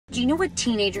Do you know what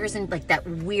teenagers in like that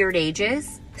weird age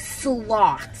is?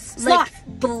 Sloths. Sloth.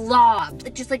 Like blob.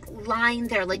 Like, just like lying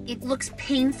there. Like it looks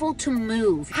painful to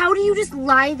move. How do you just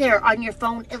lie there on your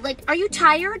phone? Like, are you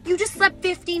tired? You just slept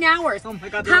 15 hours. Oh my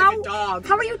God, they're like a dog.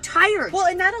 How are you tired? Well,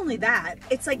 and not only that,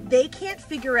 it's like they can't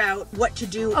figure out what to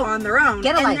do on their own.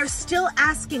 Get a life. And they're still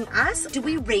asking us. Do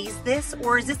we raise this,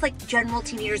 or is this like general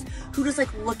teenagers who just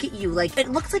like look at you like it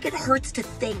looks like it hurts to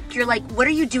think? You're like, what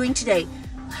are you doing today?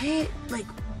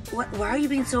 What? Why are you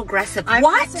being so aggressive?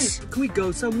 Listen, can we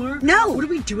go somewhere? No. What are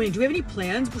we doing? Do we have any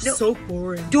plans? We're so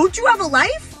boring. Don't you have a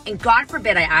life? And God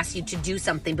forbid I ask you to do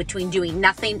something between doing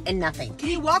nothing and nothing. Can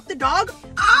you walk the dog?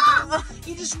 Ah!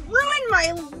 You just ruined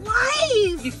my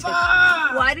life!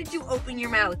 Why did you open your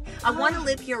mouth? I want to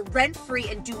live here rent-free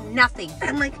and do nothing.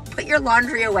 I'm like, put your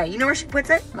laundry away. You know where she puts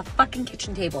it? On the fucking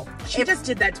kitchen table. She just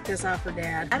did that to piss off her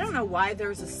dad. I don't know why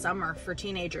there's a summer for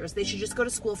teenagers. They should just go to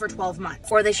school for 12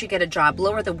 months. Or they should get a job,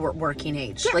 lower the working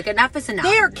age. Yeah. Like, enough is enough.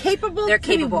 They are capable. They're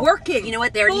capable. To be working. You know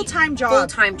what? They're full-time jobs.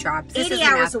 Full-time jobs. 80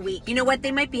 hours a week. You know what?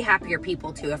 They might be happier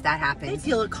people, too, if that happens. They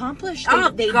feel accomplished. Oh,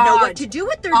 they God. know what to do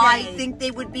with their day. I think they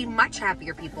would be much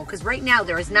happier people, because right now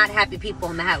there is not happy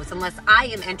people in the house unless I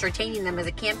am entertaining them as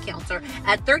a camp counselor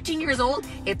at 13 years old.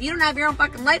 If you don't have your own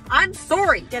fucking life, I'm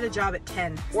sorry. Get a job at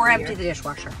 10. Or empty the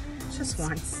dishwasher. Just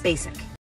once. Basic.